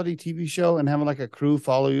reality TV show and having like a crew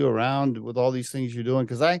follow you around with all these things you're doing?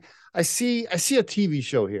 Because I see a TV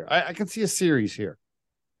show here. I can see a series here.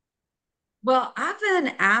 Well, I've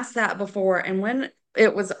been asked that before, and when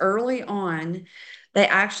it was early on, they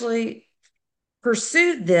actually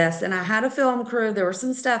pursued this, and I had a film crew. There was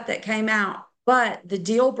some stuff that came out, but the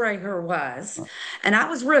deal breaker was, and I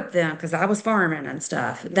was ripped then because I was farming and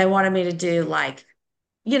stuff. They wanted me to do like,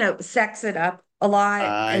 sex it up a lot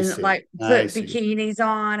I and see. like I put see. bikinis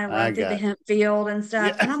on and I run through the got it. hemp field and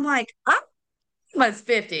stuff. Yeah. And I'm like, I'm almost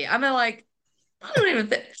 50. I mean, like, I don't even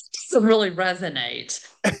think this doesn't really resonate.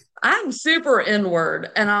 I'm super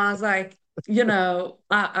inward. And I was like, it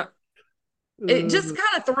just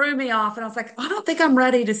kind of threw me off. And I was like, I don't think I'm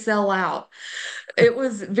ready to sell out. It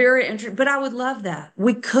was very interesting, but I would love that.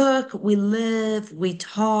 We cook, we live, we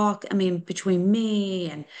talk. I mean, between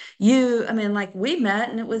me and you, I mean, like we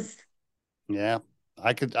met and it was Yeah.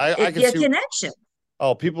 I could a see. connection.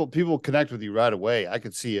 Oh, people connect with you right away. I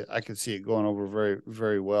could see it. I could see it going over very,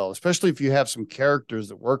 very well, especially if you have some characters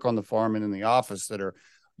that work on the farm and in the office that are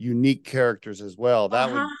unique characters as well.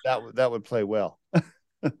 That would play well.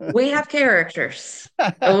 We have characters.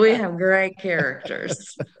 We have great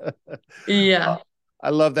characters. Yeah. I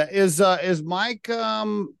love that. Is Mike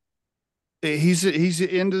he's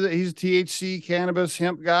into he's a THC cannabis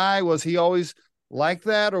hemp guy. Was he always like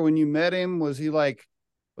that, or when you met him, was he like,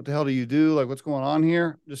 what the hell do you do? Like, what's going on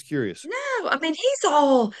here? Just curious. No, I mean he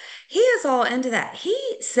is all into that. He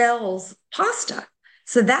sells pasta.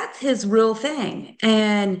 So that's his real thing.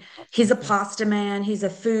 And he's a Okay. pasta man, he's a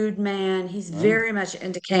food man, he's Oh, very much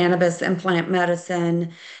into cannabis and plant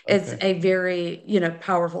medicine. It's okay. a very,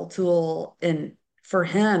 powerful tool in for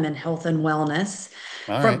him in health and wellness,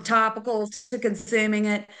 All from right. topicals to consuming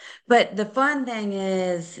it. But the fun thing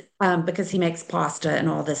is, because he makes pasta and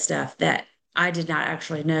all this stuff that I did not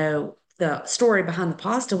actually know the story behind the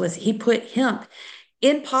pasta was he put hemp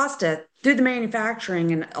in pasta through the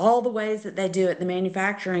manufacturing and all the ways that they do it. The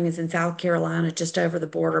manufacturing is in South Carolina, just over the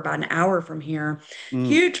border, about an hour from here. Mm.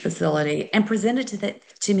 Huge facility, and presented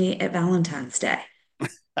to me at Valentine's Day.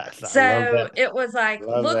 I love So that. it was like,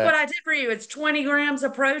 Love look what that. I did for you. It's 20 grams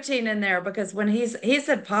of protein in there because when he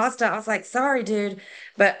said pasta, I was like, sorry, dude,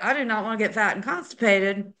 but I do not want to get fat and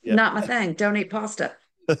constipated. Yep. Not my thing. Don't eat pasta.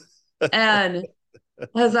 And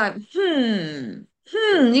I was like, you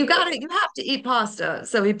have to eat pasta.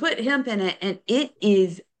 So we put hemp in it and it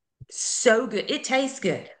is so good. It tastes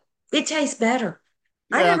good. It tastes better.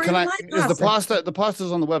 I Yeah. never Can even I? liked Is pasta. the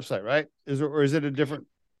pasta's on the website, right? Is it, or is it a different?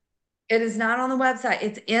 It is not on the website.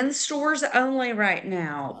 It's in stores only right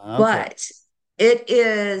now, Okay. but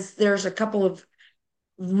there's a couple of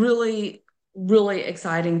really, really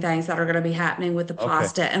exciting things that are going to be happening with the Okay.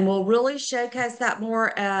 pasta. And we'll really showcase that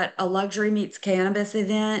more at a Luxury Meets Cannabis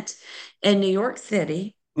event in New York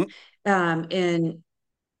City, Mm, in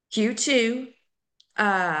Q2.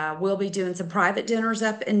 We'll be doing some private dinners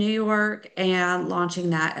up in New York and launching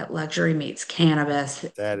that at Luxury Meets Cannabis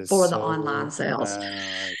that is for the online so. sales.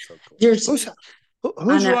 That's so cool. There's, Who's I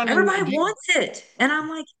who's know running? everybody wants it, and I'm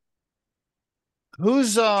like, it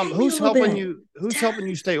take me a little bit. who's helping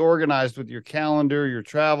you stay organized with your calendar, your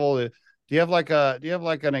travel? Do you have like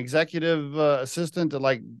an executive assistant that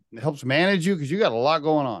like helps manage you, because you got a lot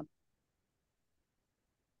going on?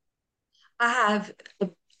 I have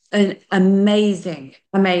an amazing,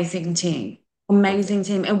 Okay. amazing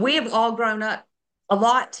team, and we have all grown up a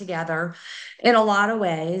lot together in a lot of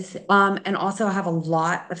ways. And also have a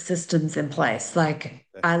lot of systems in place. Like Okay.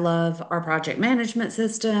 I love our project management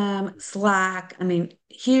system, Slack. I mean,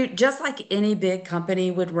 huge, just like any big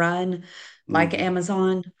company would run, like Mm-hmm.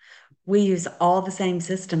 Amazon, we use all the same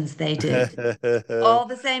systems they do. All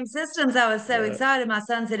the same systems. I was so excited. My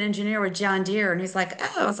son's an engineer with John Deere, and he's like,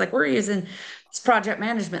 "Oh," I was like, "We're using this project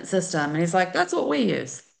management system," and he's like, "That's what we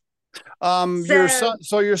use." Your So son.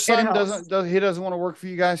 So your it son helps. doesn't want to work for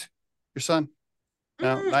you guys. Your son?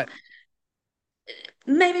 No, Mm, not.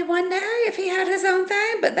 maybe one day if he had his own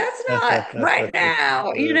thing, but that's not right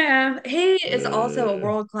now. He is also a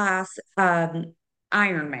world class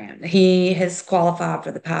Ironman. He has qualified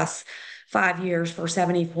for the past 5 years for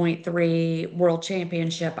 70.3 World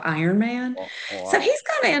Championship Ironman. Oh, So wow. he's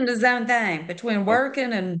kind of in his own thing between Okay.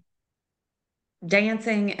 working and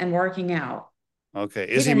dancing and working out. Okay. He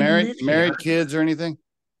Is he doesn't even married? live here. Married, kids, or anything?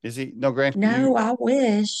 Is he No, I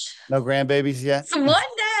wish. no grandbabies yet? So one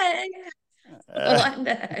day, Uh, one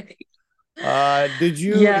day. did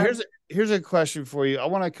you? Yeah. Here's a question for you. I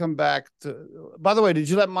want to come back to. By the way, did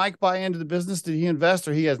you let Mike buy into the business? Did he invest,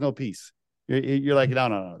 or he has no piece? You're like, no,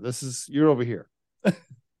 no, no. This is you're over here.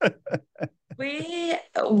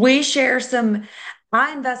 We share some.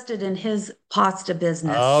 I invested in his pasta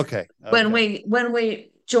business Okay. when Okay.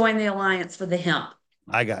 we joined the Alliance for the Hemp.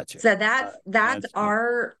 I got you. So Uh, that's that's good.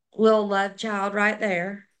 our little love child right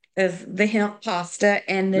there is the hemp pasta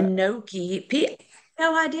and the No, gnocchi.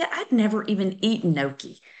 No idea. I'd never even eaten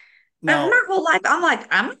gnocchi. now, My whole life, I'm like,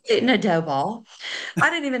 I'm eating a dough ball. I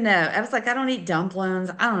didn't even know. I was like, I don't eat dumplings.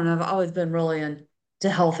 I don't know. I've always been really into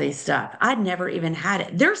healthy stuff. I'd never even had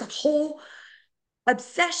it. There's a whole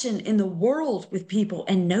obsession in the world with people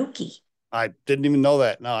and gnocchi. I didn't even know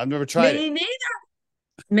that. No, I've never tried Me neither.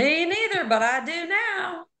 Me neither, but I do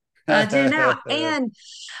now. I do now. it. And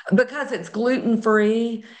because it's gluten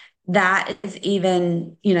free, that is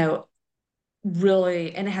even,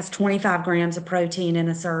 really, and it has 25 grams of protein in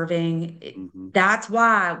a serving. Mhm. That's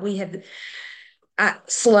why we have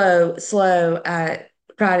slow.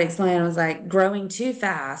 Try to explain. I was like, growing too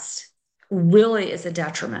fast really is a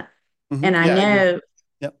detriment. Mhm. And I Yeah, I agree. know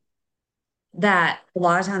Yep. that a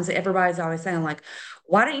lot of times everybody's always saying, like,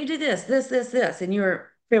 why don't you do this? And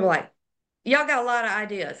you're people like, y'all got a lot of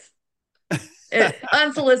ideas.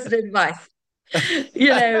 Unsolicited advice,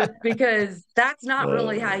 because that's not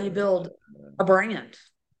really how you build a brand.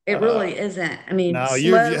 It really isn't. I mean, No,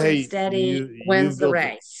 slow and hey, steady you've wins the built,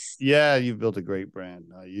 race. yeah, you've built a great brand.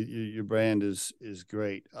 Your brand is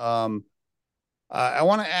great. I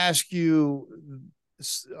want to ask you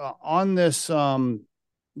on this,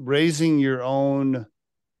 raising your own,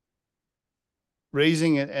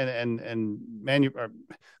 raising it and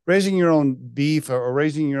raising your own beef or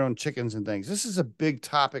raising your own chickens and things. This is a big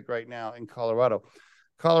topic right now in Colorado.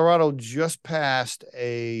 Colorado just passed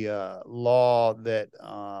a law that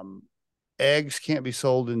eggs can't be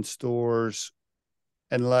sold in stores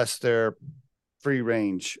unless they're free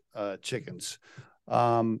range chickens.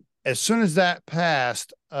 As soon as that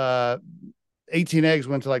passed, 18 eggs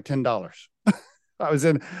went to like $10. I was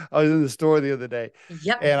in the store the other day,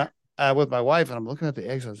 Yep. and I with my wife, and I'm looking at the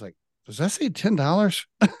eggs. I was like, does that say $10?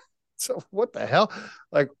 So what the hell?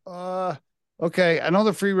 Like, okay, I know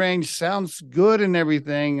the free range sounds good and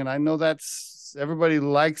everything, and I know that's everybody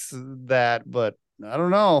likes that, but I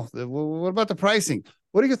don't know. What about the pricing?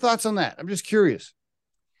 What are your thoughts on that? I'm just curious.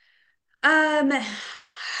 Um,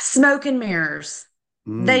 Smoke and mirrors.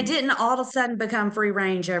 They Mm, didn't all of a sudden become free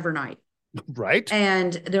range overnight. right?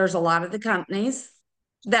 And there's a lot of the companies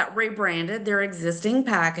that rebranded their existing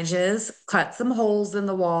packages, cut some holes in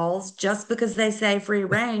the walls. Just because they say free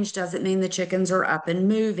range doesn't mean the chickens are up and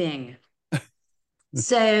moving.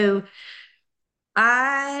 So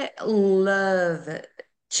I love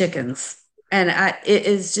chickens. And it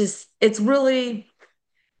is just,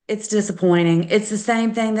 it's disappointing. It's the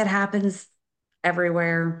same thing that happens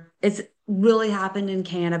everywhere. It's really happened in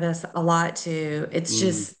cannabis a lot too. It's Mm,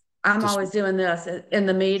 just, I'm just always doing this in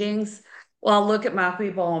the meetings. Well, I'll look at my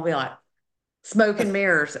people and I'll be like, smoke and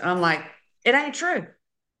mirrors. And I'm like, it ain't true.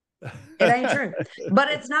 It ain't true.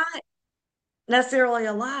 But it's not necessarily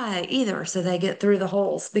a lie either. So they get through the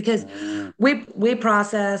holes because we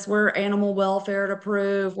process, we're animal welfare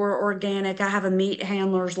approved, we're organic. I have a meat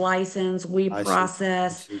handler's license. We I see. I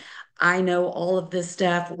process. see. I know all of this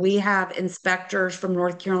stuff. We have inspectors from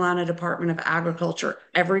North Carolina Department of Agriculture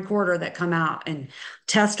every quarter that come out and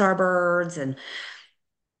test our birds. And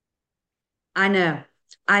I know,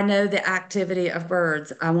 I know the activity of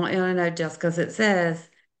birds. I want you to know just because it says.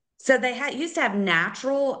 So they had used to have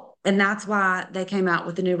natural, and that's why they came out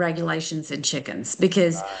with the new regulations in chickens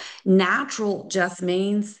because Uh, natural just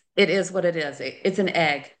means it is what it is. It's an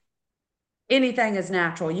egg. Anything is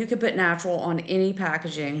natural. You could put natural on any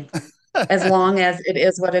packaging as long as it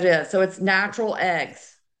is what it is. So it's natural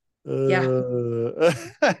eggs. Yeah. uh,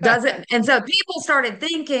 Does it? And so people started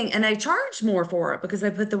thinking and they charged more for it because they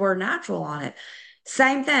put the word natural on it.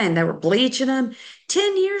 Same thing. They were bleaching them.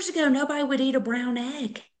 10 years ago, nobody would eat a brown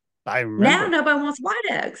egg. I Now remember. nobody wants white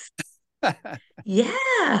eggs.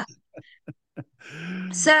 Yeah.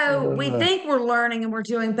 So we Uh, think we're learning and we're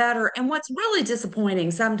doing better. And what's really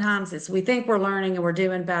disappointing sometimes is we think we're learning and we're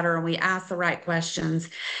doing better and we ask the right questions.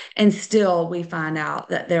 And still we find out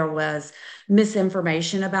that there was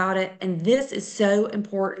misinformation about it. And this is so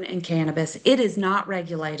important in cannabis. It is not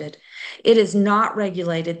regulated. It is not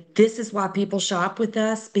regulated. This is why people shop with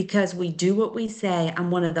us because we do what we say.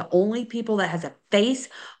 I'm one of the only people that has a face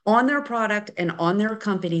on their product and on their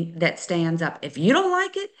company that stands up. If you don't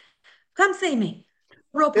like it, come see me.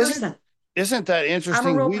 Real isn't person. isn't that I'm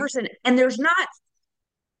a interesting? real person. And there's not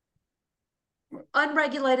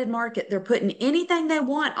unregulated market. They're putting anything they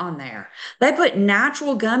want on there. They put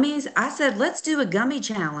natural gummies. I said, let's do a gummy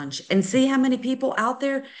challenge and see how many people out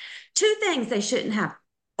there. Two things they shouldn't have.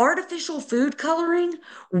 Artificial food coloring,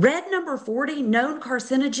 red number 40, known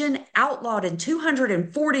carcinogen, outlawed in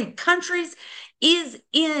 240 countries, is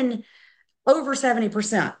in over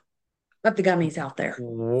 70% of the gummies out there.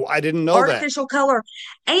 I didn't know that. Artificial color.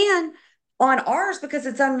 And on ours, because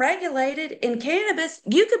it's unregulated in cannabis,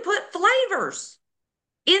 you could put flavors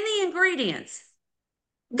in the ingredients.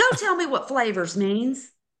 Go tell me what flavors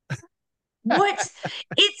means. What?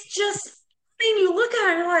 It's just, I mean, you look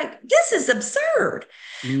at it, you're like, this is absurd.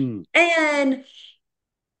 Mm, And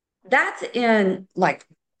that's in like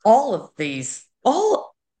all of these,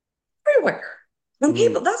 all everywhere. When mm,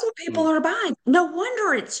 people, that's what people mm. are buying. No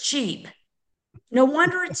wonder it's cheap. No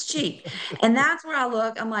wonder it's cheap. And that's where I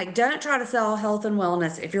look. I'm like, don't try to sell health and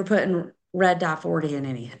wellness if you're putting red dye 40 in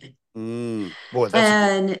anything. Boy, that's a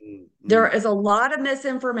good. And there is a lot of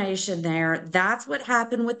misinformation there. That's what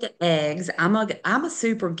happened with the eggs. I'm a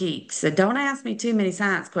super geek, so don't ask me too many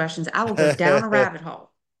science questions. I will go down a rabbit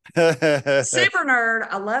hole. Super nerd.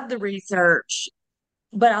 I love the research,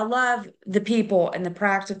 but I love the people and the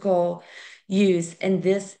practical use. And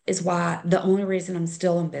this is why the only reason I'm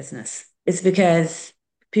still in business is because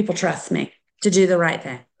people trust me to do the right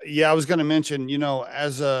thing. Yeah, I was going to mention,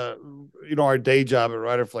 our day job at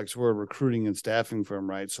Riderflex, we're a recruiting and staffing firm,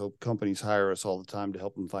 right? So companies hire us all the time to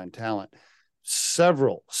help them find talent.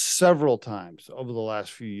 Several times over the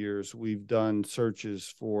last few years, we've done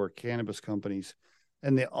searches for cannabis companies,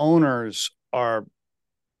 and the owners are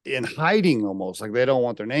in hiding almost, like they don't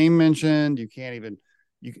want their name mentioned. You can't even,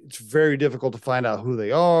 it's very difficult to find out who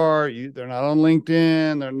they are. They're not on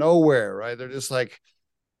LinkedIn. They're nowhere, right? They're just like,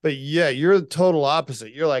 but yeah, you're the total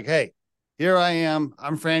opposite. You're like, hey, here I am.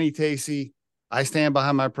 I'm Franny Tacey. I stand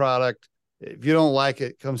behind my product. If you don't like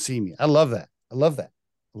it, come see me. I love that. I love that.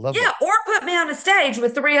 I love Yeah, or put me on a stage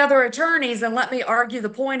with three other attorneys and let me argue the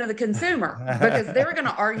point of the consumer because they're going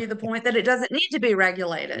to argue the point that it doesn't need to be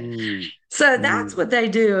regulated. So that's what they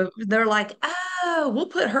do. They're like, oh, we'll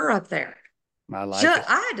put her up there. I like it.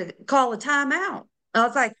 I had to call a timeout. I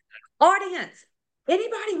was like, audience,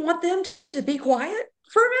 anybody want them to be quiet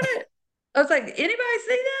for a minute? I was like, anybody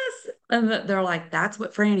see this? And they're like, that's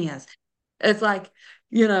what Franny is. It's like,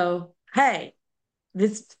 hey,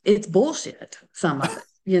 it's bullshit, some of it.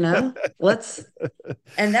 And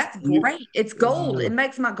that's great. It's gold. It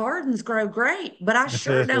makes my gardens grow great, but I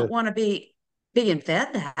sure don't want to be being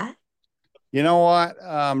fed that. You know what?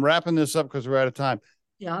 I'm wrapping this up because we're out of time.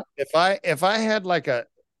 Yeah. If I had like a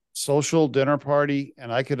social dinner party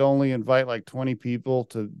and I could only invite like 20 people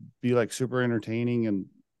to be like super entertaining and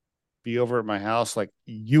be over at my house, like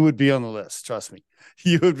you would be on the list. Trust me.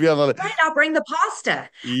 You would be on the list. Right, I'll bring the pasta.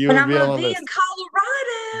 And I'm going to be in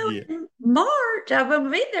Colorado in March. I'm going to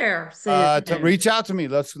be there. So reach out to me.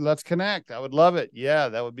 Let's connect. I would love it. Yeah,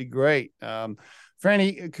 that would be great.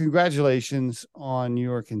 Franny, congratulations on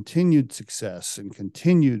your continued success and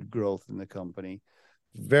continued growth in the company.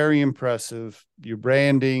 Very impressive. Your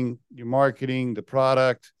branding, your marketing, the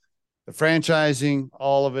product, the franchising,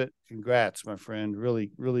 all of it. Congrats, my friend.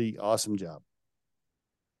 Really, really awesome job.